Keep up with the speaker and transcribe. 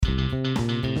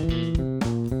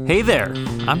Hey there,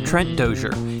 I'm Trent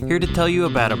Dozier, here to tell you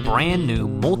about a brand new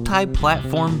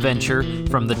multi-platform venture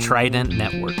from the Trident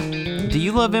Network. Do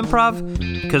you love improv?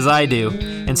 Because I do.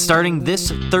 And starting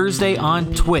this Thursday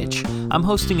on Twitch, I'm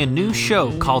hosting a new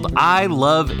show called I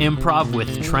Love Improv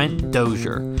with Trent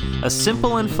Dozier. A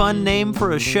simple and fun name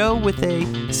for a show with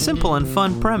a simple and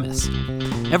fun premise.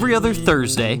 Every other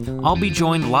Thursday, I'll be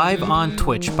joined live on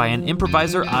Twitch by an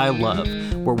improviser I love,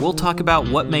 where we'll talk about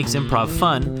what makes improv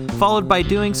fun, followed by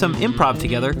doing some improv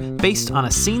together based on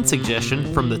a scene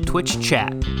suggestion from the Twitch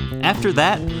chat. After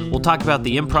that, we'll talk about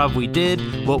the improv we did,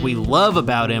 what we love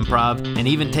about improv, and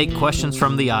even take questions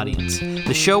from the audience.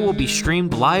 The show will be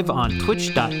streamed live on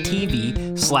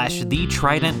twitch.tv/The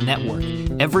Trident Network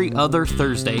every other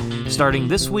Thursday, starting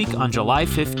this week on July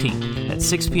 15th at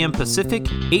 6 p.m. Pacific,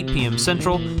 8 p.m.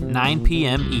 Central, 9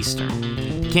 p.m. Eastern.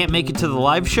 Can't make it to the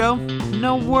live show?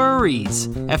 No worries.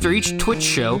 After each Twitch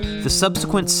show, the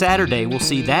subsequent Saturday will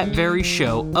see that very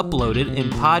show uploaded in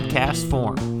podcast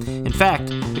form. In fact,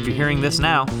 if you're hearing this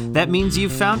now, that means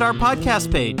you've found our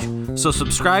podcast page. So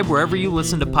subscribe wherever you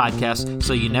listen to podcasts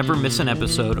so you never miss an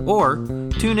episode, or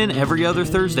tune in every other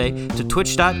Thursday to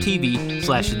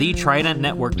twitch.tv/The Trident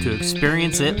Network to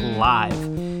experience it live.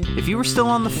 If you were still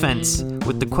on the fence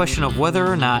with the question of whether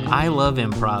or not I love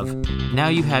improv, now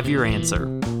you have your answer.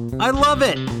 I love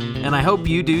it! And I hope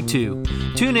you do too.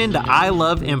 Tune in to I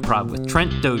Love Improv with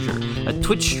Trent Dozier, a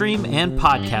Twitch stream and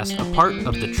podcast, a part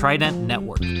of the Trident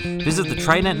Network. Visit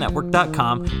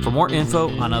thetridentnetwork.com for more info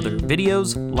on other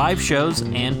videos, live shows,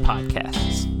 and podcasts.